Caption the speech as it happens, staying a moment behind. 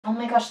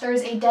my gosh,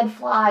 there's a dead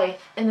fly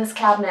in this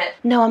cabinet.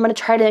 No, I'm gonna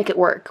try to make it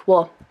work.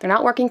 Well, they're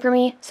not working for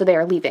me, so they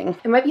are leaving.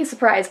 It might be a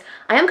surprise.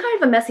 I am kind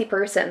of a messy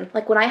person.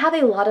 Like when I have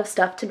a lot of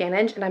stuff to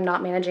manage and I'm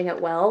not managing it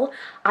well,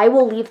 I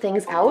will leave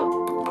things out.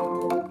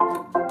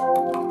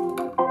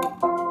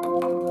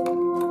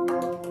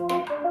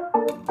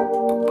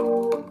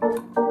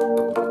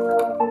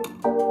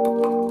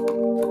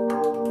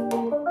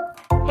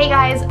 Hey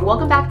guys,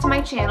 welcome back to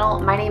my channel.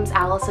 My name's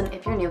Allison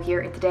if you're new here,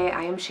 and today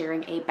I am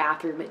sharing a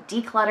bathroom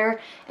declutter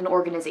and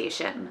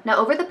organization. Now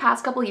over the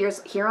past couple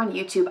years here on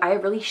YouTube, I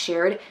have really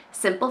shared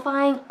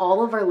simplifying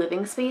all of our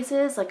living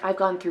spaces. Like I've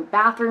gone through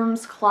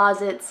bathrooms,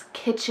 closets,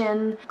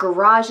 kitchen,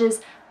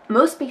 garages,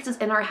 most spaces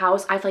in our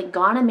house. I've like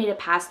gone and made a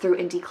pass through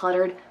and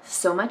decluttered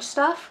so much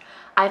stuff.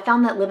 I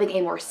found that living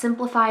a more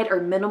simplified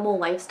or minimal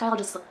lifestyle,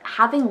 just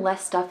having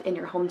less stuff in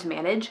your home to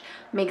manage,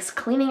 makes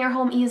cleaning your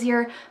home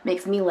easier,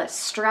 makes me less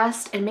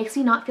stressed, and makes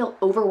me not feel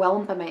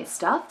overwhelmed by my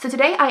stuff. So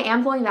today I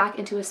am going back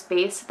into a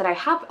space that I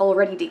have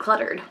already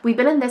decluttered. We've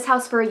been in this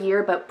house for a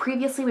year, but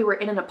previously we were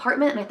in an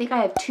apartment, and I think I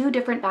have 2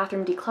 different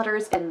bathroom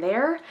declutters in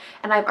there,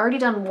 and I've already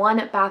done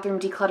 1 bathroom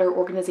declutter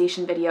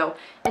organization video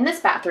in this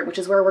bathroom, which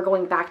is where we're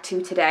going back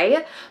to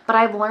today. But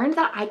I've learned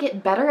that I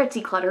get better at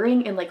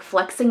decluttering and like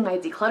flexing my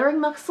decluttering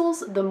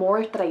muscles the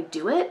more that I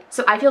do it.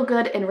 So I feel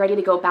good and ready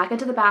to go back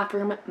into the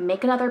bathroom,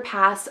 make another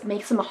pass,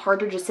 make some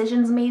harder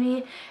decisions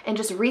maybe, and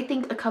just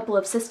rethink a couple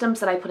of systems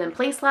that I put in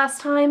place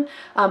last time.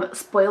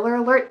 Spoiler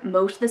alert,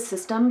 most of the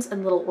systems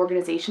and little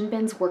organization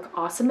bins work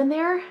awesome in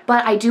there,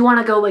 but I do want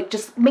to go like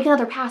just make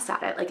another pass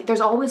at it. Like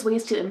there's always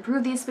ways to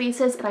improve these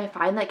spaces, and I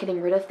find that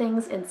getting rid of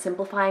things and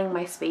simplifying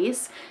my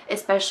space,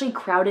 especially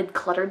crowded,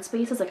 cluttered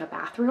spaces like a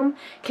bathroom,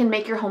 can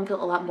make your home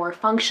feel a lot more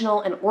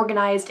functional and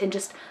organized and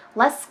just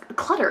less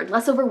cluttered,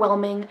 less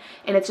overwhelming,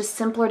 and it's just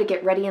simpler to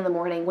get ready in the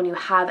morning when you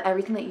have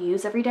everything that you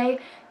use every day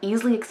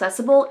easily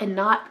accessible and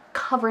not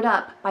covered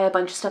up by a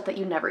bunch of stuff that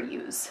you never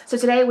use. So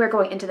today we're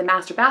going into the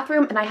master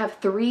bathroom, and I have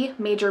 3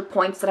 major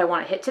points that I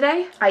want to hit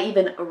today. I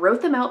even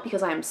wrote them out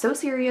because I am so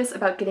serious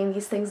about getting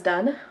these things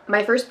done.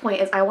 My first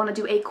point is I want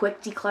to do a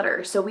quick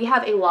declutter. So we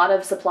have a lot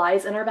of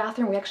supplies in our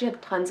bathroom. We actually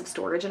have tons of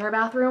storage in our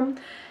bathroom.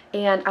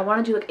 And I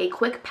want to do like a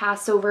quick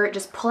pass over,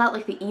 just pull out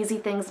like the easy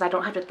things that I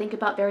don't have to think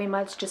about very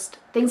much, just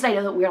things that I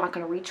know that we're not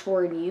going to reach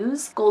for and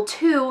use. Goal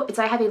 2 is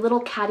I have a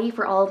little caddy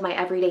for all of my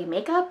everyday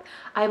makeup.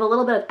 I have a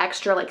little bit of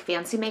extra like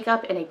fancy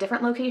makeup in a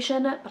different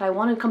location, but I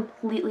want to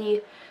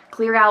completely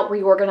clear out,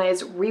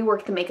 reorganize,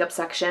 rework the makeup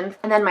section.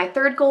 And then my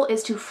third goal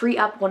is to free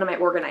up one of my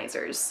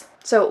organizers.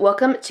 So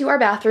welcome to our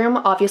bathroom.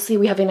 Obviously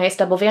we have a nice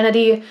double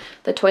vanity.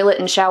 The toilet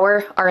and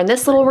shower are in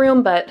this little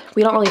room, but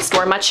we don't really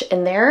store much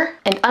in there.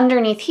 And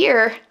underneath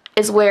here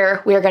is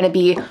where we are going to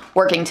be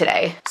working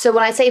today. So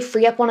when I say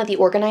free up one of the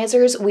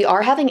organizers, we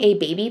are having a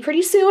baby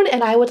pretty soon,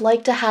 and I would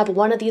like to have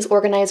one of these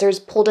organizers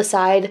pulled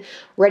aside,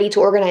 ready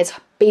to organize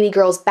baby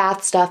girl's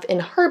bath stuff in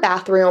her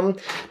bathroom.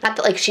 Not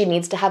that like she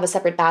needs to have a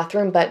separate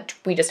bathroom, but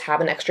we just have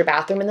an extra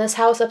bathroom in this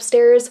house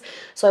upstairs.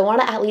 So I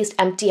want to at least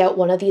empty out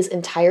one of these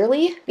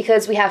entirely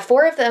because we have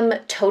 4 of them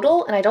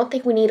total, and I don't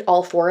think we need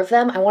all 4 of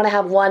them. I want to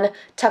have one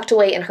tucked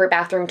away in her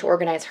bathroom to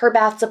organize her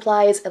bath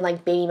supplies and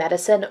like baby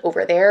medicine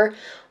over there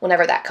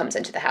whenever that comes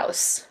into the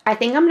house. I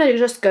think I'm going to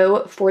just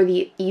go for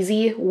the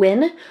easy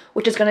win,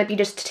 which is going to be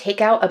just to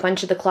take out a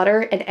bunch of the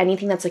clutter and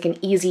anything that's like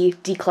an easy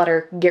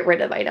declutter, get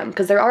rid of item.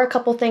 Because there are a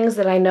couple things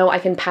that I know I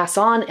can pass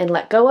on and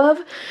let go of.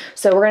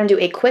 So we're going to do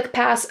a quick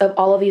pass of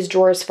all of these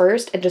drawers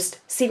first and just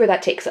see where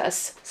that takes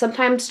us.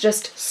 Sometimes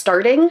just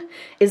starting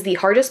is the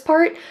hardest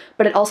part,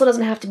 but it also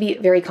doesn't have to be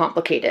very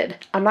complicated.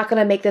 I'm not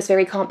going to make this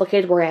very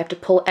complicated where I have to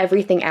pull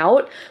everything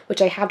out,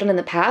 which I have done in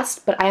the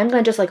past, but I am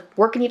going to just like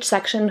work in each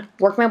section,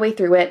 work my way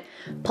through it,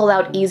 pull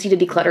out easy to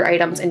declutter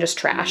items and just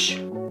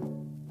trash.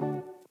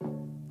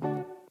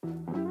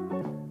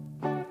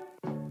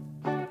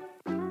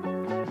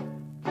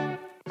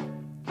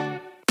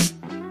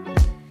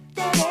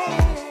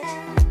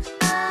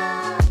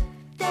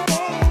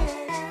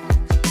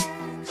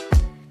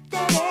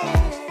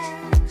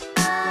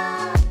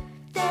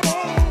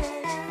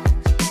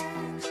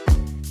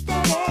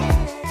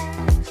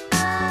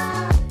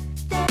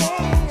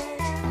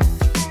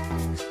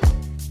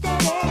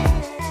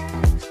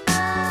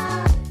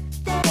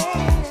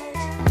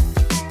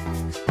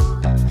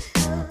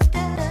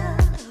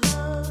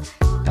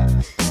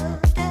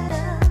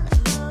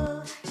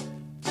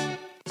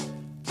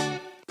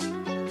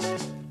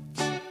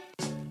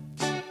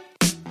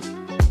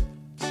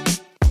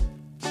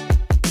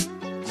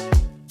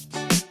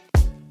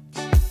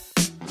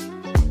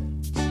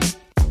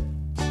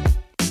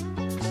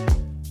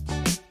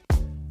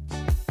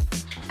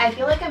 I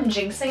feel like I'm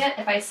jinxing it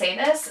if I say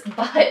this,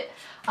 but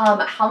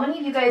how many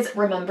of you guys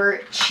remember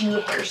Chi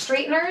hair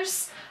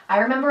straighteners? I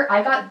remember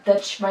I got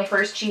my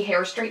first Chi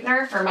hair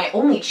straightener, or my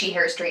only Chi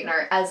hair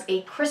straightener, as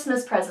a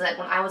Christmas present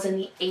when I was in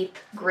the 8th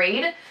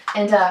grade,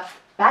 and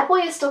bad boy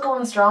is still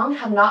going strong.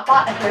 Have not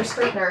bought a hair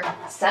straightener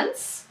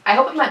since. I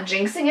hope I'm not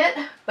jinxing it,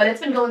 but it's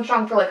been going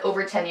strong for like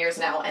over 10 years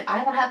now, and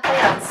I don't have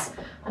plans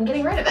on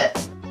getting rid of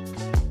it.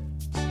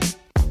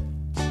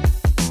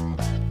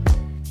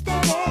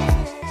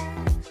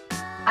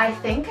 I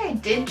think I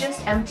did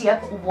just empty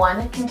up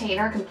one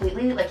container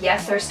completely. Like,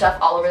 yes, there's stuff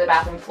all over the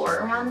bathroom floor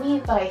around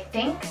me, but I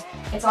think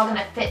it's all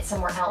gonna fit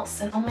somewhere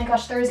else. And oh my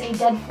gosh, there's a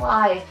dead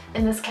fly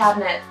in this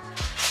cabinet.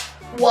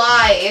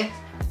 Why?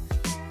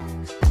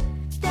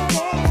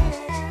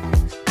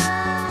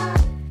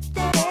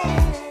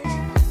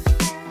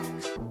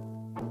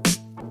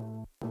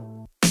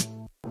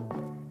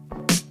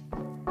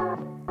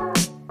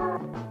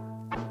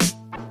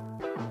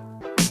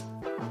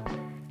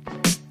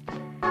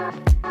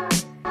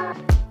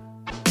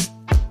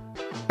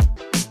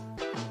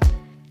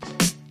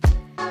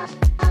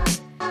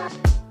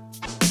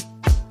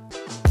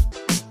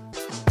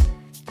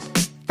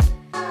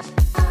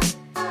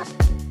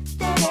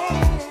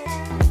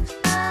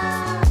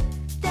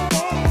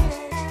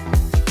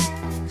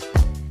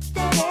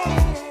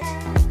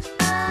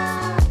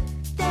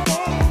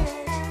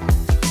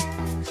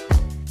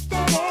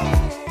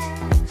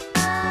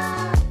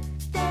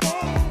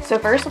 So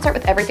first, let's start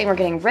with everything we're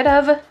getting rid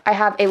of. I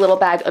have a little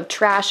bag of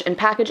trash and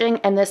packaging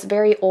and this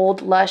very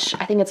old Lush,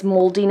 I think it's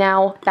moldy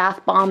now,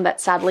 bath bomb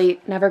that sadly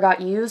never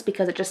got used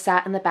because it just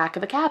sat in the back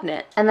of a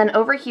cabinet. And then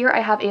over here, I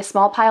have a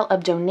small pile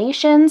of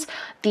donations.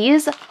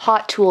 These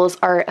hot tools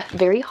are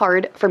very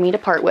hard for me to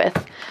part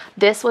with.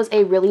 This was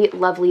a really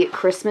lovely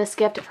Christmas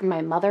gift from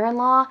my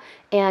mother-in-law,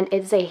 and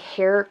it's a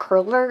hair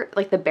curler.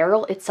 Like, the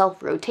barrel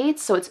itself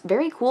rotates, so it's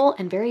very cool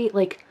and very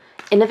like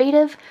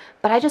innovative,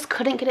 but I just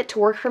couldn't get it to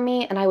work for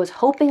me, and I was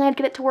hoping I'd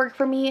get it to work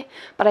for me,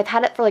 but I've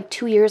had it for like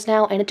 2 years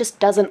now and it just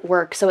doesn't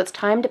work. So it's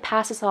time to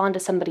pass this on to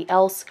somebody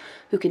else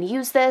who can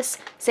use this.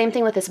 Same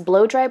thing with this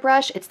blow dry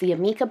brush. It's the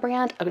Amika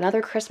brand,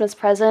 another Christmas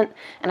present,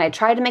 and I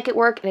tried to make it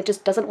work and it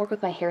just doesn't work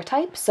with my hair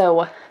type.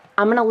 So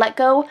I'm gonna let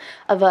go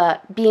of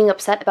being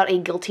upset about a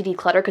guilty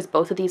declutter, because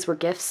both of these were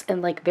gifts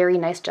and like very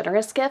nice,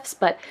 generous gifts,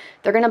 but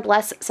they're gonna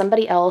bless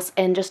somebody else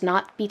and just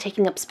not be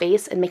taking up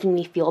space and making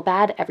me feel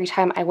bad every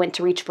time I went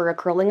to reach for a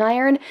curling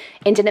iron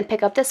and didn't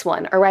pick up this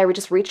one, or I would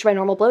just reach for my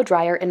normal blow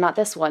dryer and not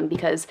this one,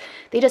 because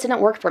they just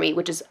didn't work for me,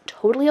 which is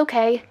totally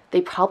okay.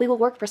 They probably will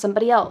work for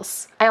somebody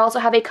else. I also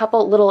have a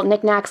couple little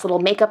knickknacks, little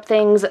makeup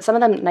things, some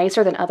of them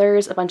nicer than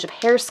others, a bunch of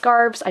hair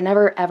scarves. I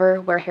never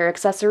ever wear hair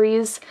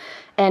accessories.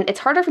 And it's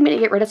harder for me to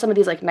get rid of some of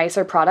these like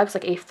nicer products,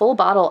 like a full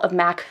bottle of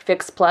MAC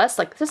Fix Plus.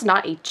 Like, this is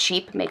not a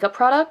cheap makeup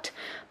product,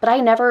 but I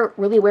never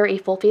really wear a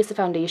full face of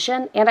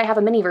foundation, and I have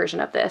a mini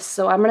version of this.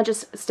 So I'm gonna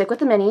just stick with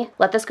the mini,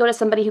 let this go to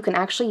somebody who can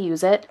actually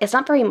use it. It's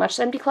not very much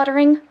that I'm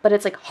decluttering, but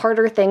it's like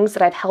harder things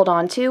that I've held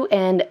on to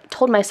and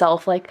told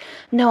myself like,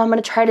 no, I'm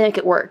gonna try to make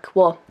it work.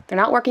 Well, they're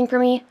not working for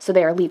me, so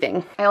they are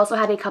leaving. I also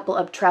had a couple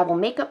of travel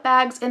makeup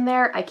bags in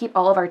there. I keep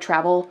all of our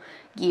travel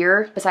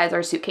gear besides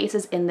our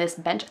suitcases in this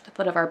bench at the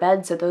foot of our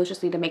bed, so those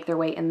just need to make their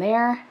way in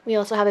there. We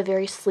also have a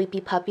very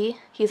sleepy puppy.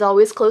 He's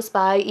always close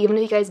by. Even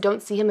if you guys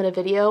don't see him in a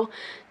video,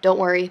 don't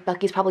worry,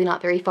 Bucky's probably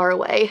not very far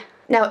away.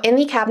 Now, in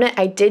the cabinet,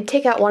 I did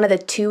take out one of the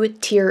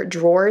 2-tier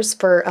drawers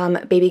for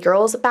baby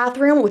girl's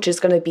bathroom, which is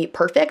going to be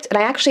perfect. And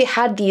I actually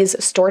had these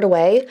stored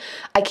away.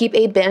 I keep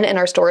a bin in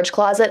our storage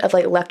closet of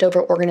like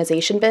leftover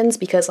organization bins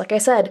because, like I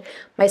said,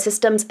 my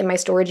systems and my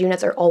storage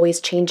units are always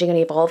changing and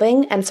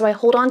evolving. And so I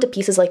hold on to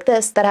pieces like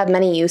this that have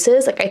many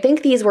uses. Like, I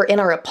think these were in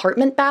our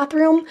apartment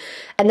bathroom,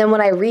 and then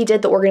when I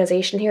redid the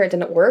organization here, it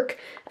didn't work,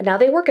 and now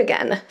they work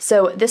again.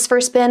 So this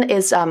first bin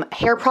is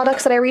hair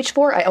products that I reach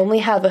for. I only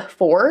have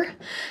 4,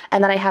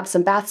 and then I have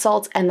some bath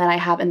salts, and then I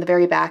have in the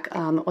very back,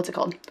 what's it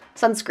called?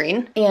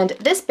 Sunscreen. And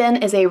this bin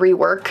is a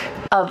rework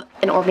of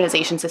an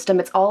organization system.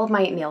 It's all of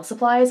my nail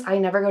supplies. I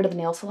never go to the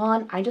nail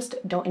salon. I just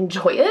don't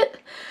enjoy it.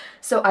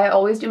 So I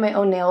always do my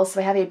own nails.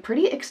 So I have a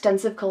pretty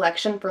extensive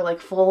collection for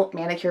like full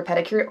manicure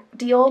pedicure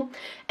deal.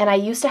 And I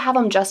used to have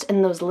them just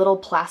in those little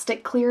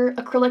plastic clear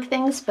acrylic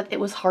things, but it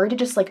was hard to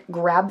just like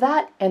grab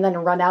that and then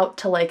run out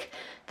to like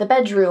the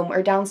bedroom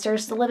or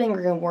downstairs to the living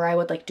room where I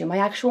would like do my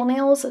actual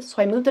nails.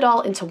 So I moved it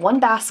all into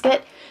one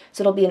basket.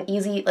 So it'll be an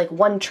easy like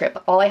one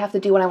trip. All I have to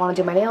do when I want to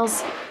do my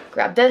nails,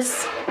 grab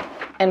this,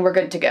 and we're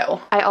good to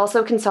go. I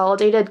also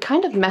consolidated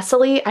kind of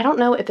messily. I don't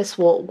know if this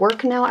will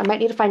work now. I might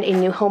need to find a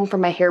new home for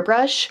my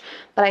hairbrush,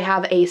 but I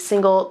have a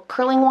single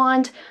curling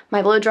wand,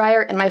 my blow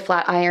dryer, and my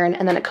flat iron,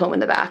 and then a comb in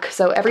the back.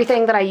 So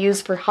everything that I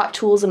use for hot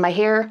tools in my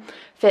hair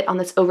fit on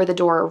this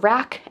over-the-door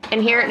rack.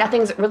 And here,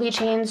 nothing's really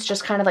changed,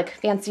 just kind of like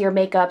fancier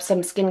makeup,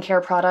 some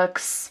skincare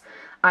products,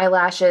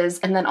 eyelashes,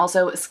 and then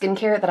also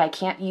skincare that I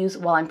can't use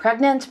while I'm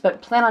pregnant,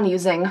 but plan on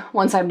using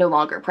once I'm no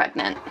longer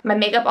pregnant. My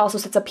makeup also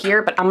sits up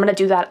here, but I'm gonna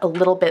do that a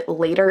little bit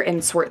later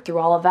and sort through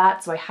all of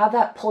that. So I have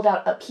that pulled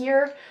out up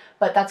here,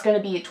 but that's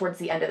gonna be towards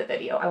the end of the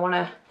video. I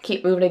wanna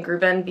keep moving and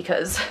grooving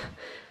because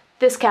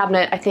this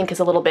cabinet I think is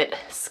a little bit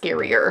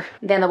scarier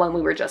than the one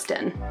we were just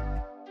in.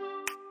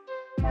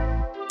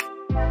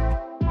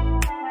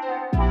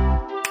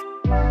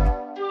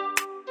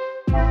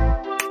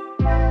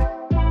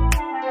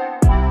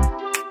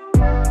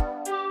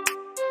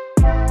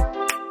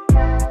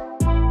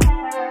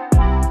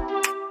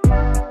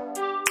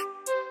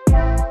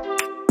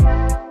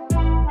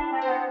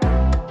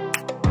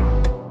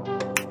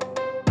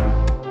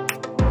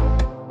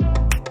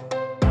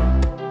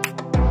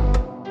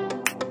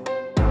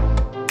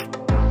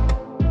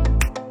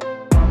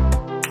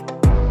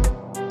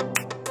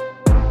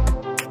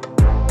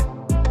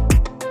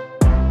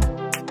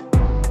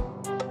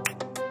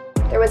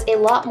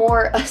 lot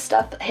more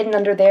stuff hidden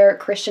under there.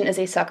 Christian is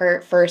a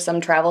sucker for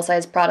some travel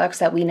size products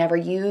that we never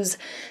use,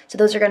 so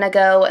those are gonna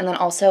go. And then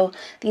also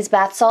these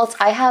bath salts.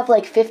 I have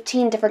like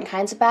 15 different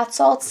kinds of bath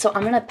salts, so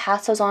I'm gonna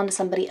pass those on to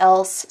somebody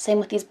else. Same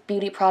with these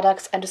beauty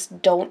products. I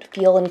just don't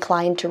feel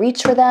inclined to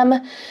reach for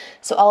them.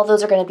 So all of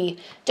those are gonna be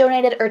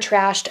donated or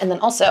trashed. And then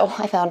also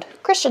I found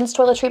Christian's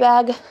toiletry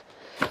bag,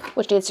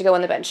 which needs to go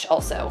on the bench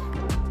also.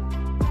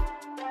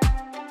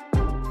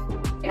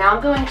 Now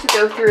I'm going to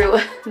go through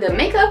the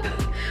makeup,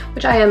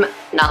 which I am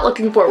not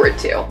looking forward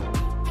to.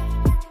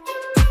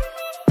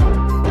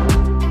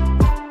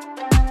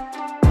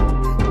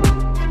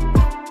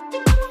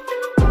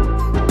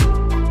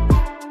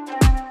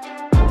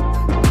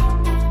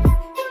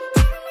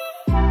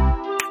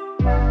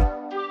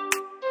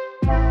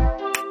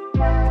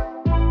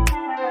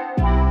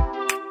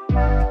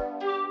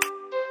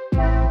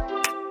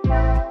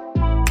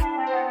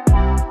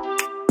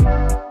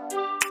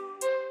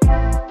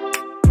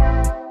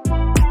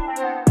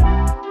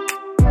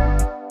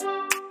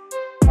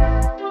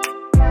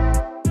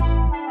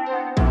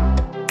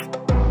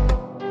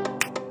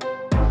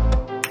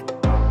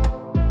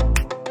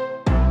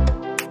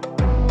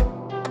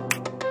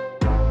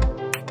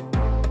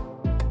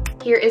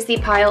 Here is the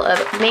pile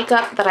of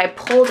makeup that I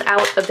pulled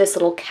out of this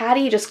little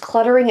caddy, just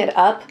cluttering it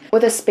up.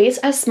 With a space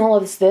as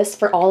small as this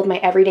for all of my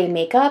everyday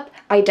makeup,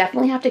 I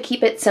definitely have to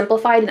keep it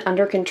simplified and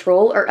under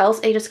control, or else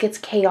it just gets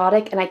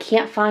chaotic and I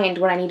can't find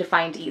what I need to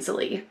find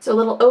easily. So a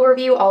little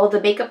overview, all of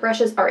the makeup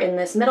brushes are in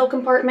this middle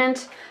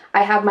compartment.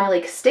 I have my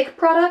like stick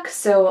products,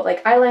 so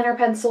like eyeliner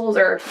pencils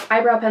or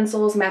eyebrow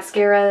pencils,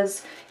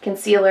 mascaras,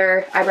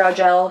 concealer, eyebrow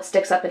gel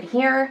sticks up in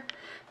here.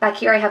 Back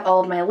here I have all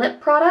of my lip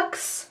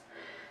products.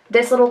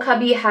 This little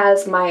cubby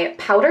has my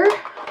powder,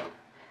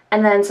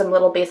 and then some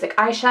little basic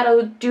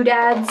eyeshadow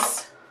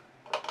doodads.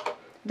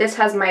 This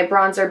has my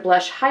bronzer,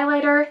 blush,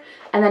 highlighter,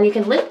 and then you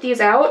can lift these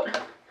out.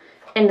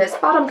 In this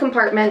bottom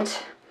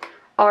compartment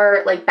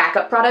are like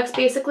backup products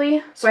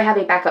basically. So I have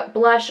a backup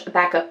blush, a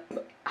backup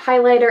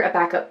highlighter, a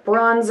backup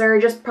bronzer,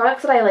 just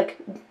products that I like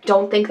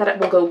don't think that it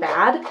will go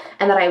bad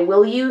and that I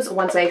will use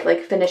once I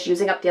like finish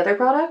using up the other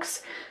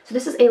products. So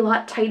this is a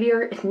lot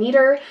tidier and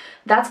neater.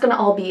 That's gonna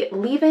all be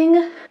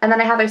leaving. And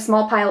then I have a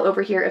small pile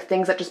over here of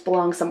things that just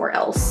belong somewhere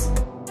else.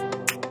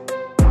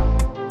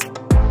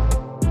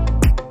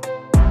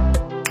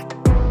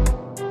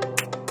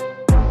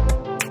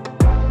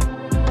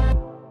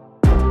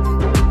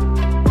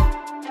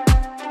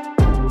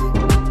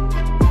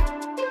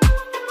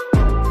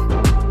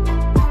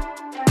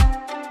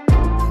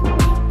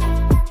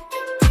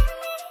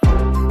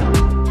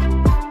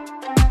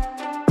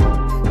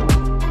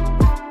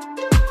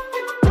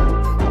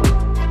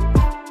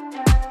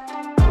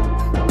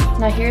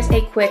 Now here's a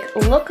quick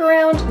look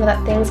around now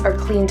that things are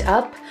cleaned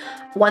up.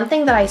 One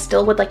thing that I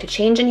still would like to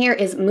change in here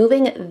is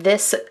moving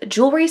this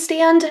jewelry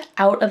stand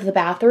out of the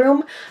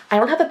bathroom. I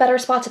don't have a better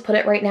spot to put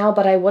it right now,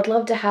 but I would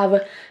love to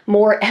have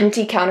more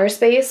empty counter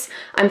space.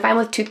 I'm fine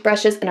with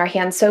toothbrushes and our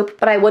hand soap,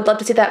 but I would love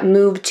to see that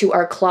moved to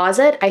our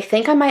closet. I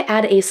think I might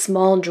add a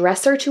small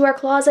dresser to our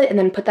closet and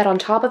then put that on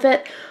top of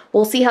it.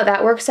 We'll see how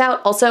that works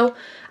out. Also,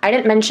 I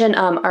didn't mention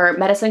our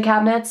medicine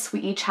cabinets. We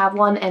each have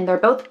one and they're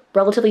both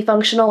relatively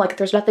functional. Like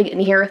there's nothing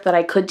in here that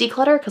I could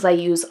declutter because I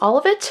use all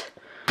of it.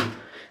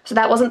 So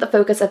that wasn't the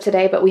focus of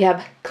today, but we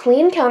have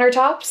clean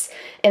countertops,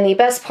 and the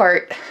best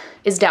part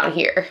is down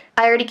here.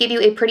 I already gave you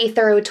a pretty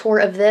thorough tour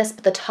of this,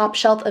 but the top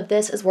shelf of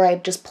this is where I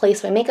just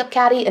place my makeup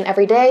caddy, and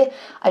every day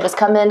I just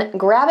come in,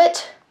 grab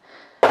it,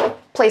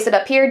 place it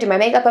up here, do my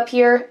makeup up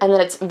here, and then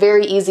it's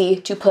very easy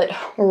to put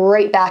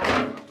right back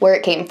where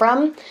it came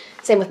from.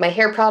 Same with my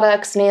hair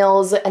products,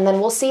 nails, and then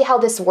we'll see how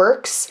this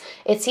works.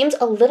 It seems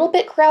a little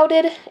bit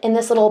crowded in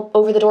this little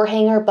over-the-door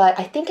hanger, but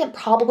I think it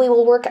probably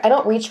will work. I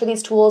don't reach for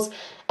these tools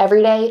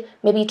every day,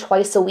 maybe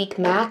twice a week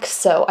max,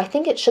 so I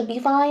think it should be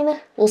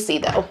fine. We'll see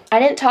though. I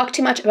didn't talk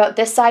too much about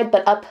this side,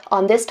 but up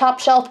on this top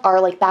shelf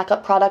are like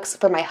backup products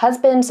for my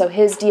husband, so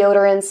his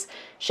deodorants,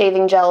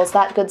 shaving gels,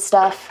 that good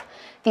stuff.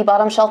 The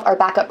bottom shelf are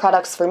backup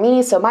products for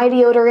me, so my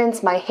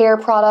deodorants, my hair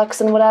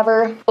products, and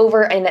whatever.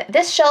 Over in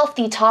this shelf,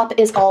 the top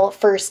is all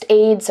first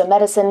aid, so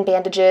medicine,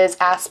 bandages,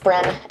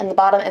 aspirin, and the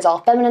bottom is all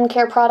feminine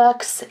care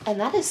products. And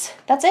that's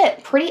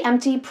it. Pretty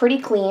empty, pretty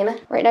clean.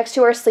 Right next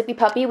to our sleepy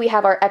puppy, we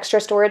have our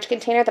extra storage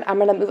container that I'm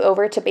gonna move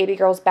over to baby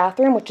girl's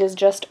bathroom, which is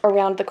just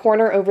around the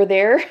corner over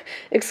there.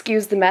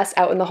 Excuse the mess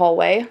out in the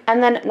hallway.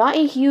 And then not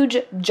a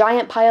huge,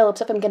 giant pile of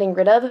stuff I'm getting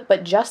rid of,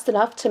 but just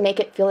enough to make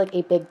it feel like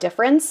a big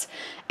difference.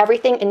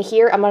 Everything in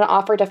here I'm going to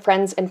offer to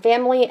friends and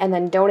family and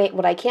then donate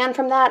what I can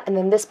from that, and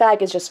then this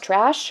bag is just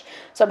trash.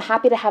 So I'm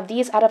happy to have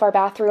these out of our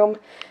bathroom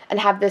and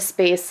have this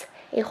space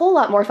a whole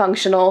lot more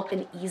functional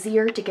and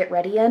easier to get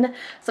ready in.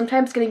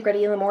 Sometimes getting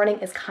ready in the morning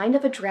is kind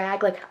of a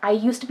drag. Like, I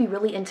used to be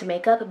really into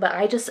makeup, but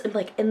I just am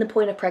like in the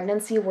point of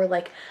pregnancy where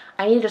like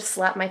I need to just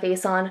slap my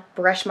face on,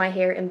 brush my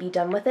hair, and be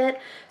done with it.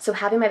 So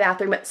having my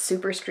bathroom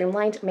super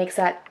streamlined makes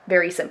that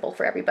very simple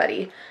for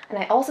everybody. And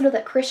I also know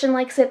that Christian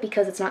likes it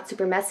because it's not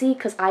super messy,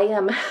 because I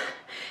am,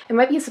 it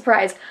might be a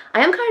surprise,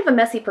 I am kind of a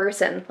messy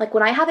person. Like,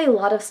 when I have a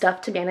lot of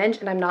stuff to manage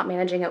and I'm not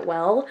managing it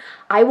well,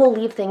 I will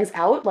leave things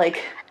out.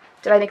 Like,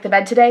 did I make the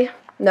bed today?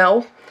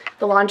 No.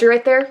 The laundry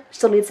right there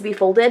still needs to be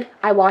folded.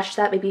 I washed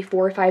that maybe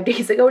 4 or 5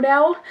 days ago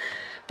now.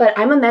 But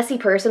I'm a messy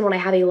person when I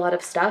have a lot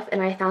of stuff,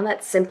 and I found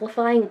that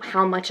simplifying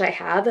how much I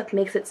have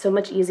makes it so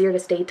much easier to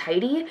stay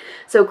tidy.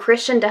 So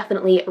Christian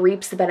definitely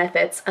reaps the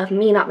benefits of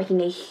me not making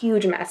a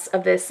huge mess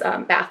of this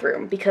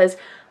bathroom, because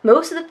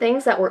most of the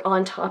things that were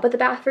on top of the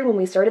bathroom when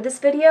we started this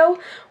video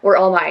were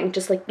all mine,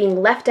 just like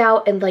being left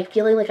out and like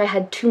feeling like I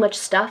had too much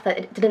stuff that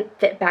it didn't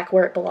fit back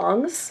where it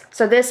belongs.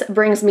 So this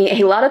brings me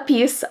a lot of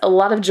peace, a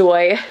lot of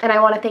joy, and I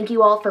want to thank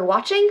you all for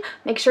watching.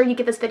 Make sure you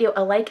give this video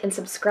a like and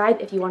subscribe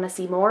if you want to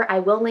see more. I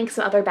will link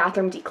some other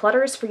bathroom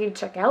declutters for you to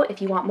check out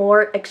if you want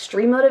more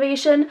extreme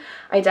motivation.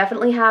 I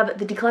definitely have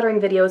the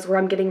decluttering videos where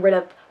I'm getting rid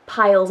of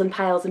piles and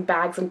piles and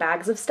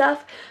bags of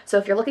stuff. So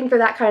if you're looking for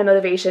that kind of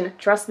motivation,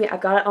 trust me,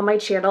 I've got it on my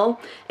channel.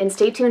 And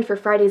stay tuned for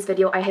Friday's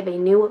video. I have a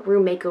new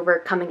room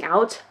makeover coming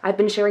out. I've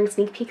been sharing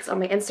sneak peeks on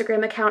my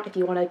Instagram account if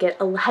you want to get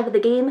ahead of the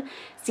game,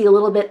 see a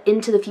little bit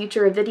into the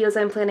future of videos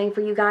I'm planning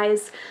for you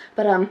guys.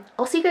 But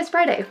I'll see you guys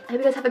Friday. I hope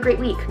you guys have a great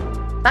week.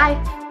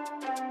 Bye!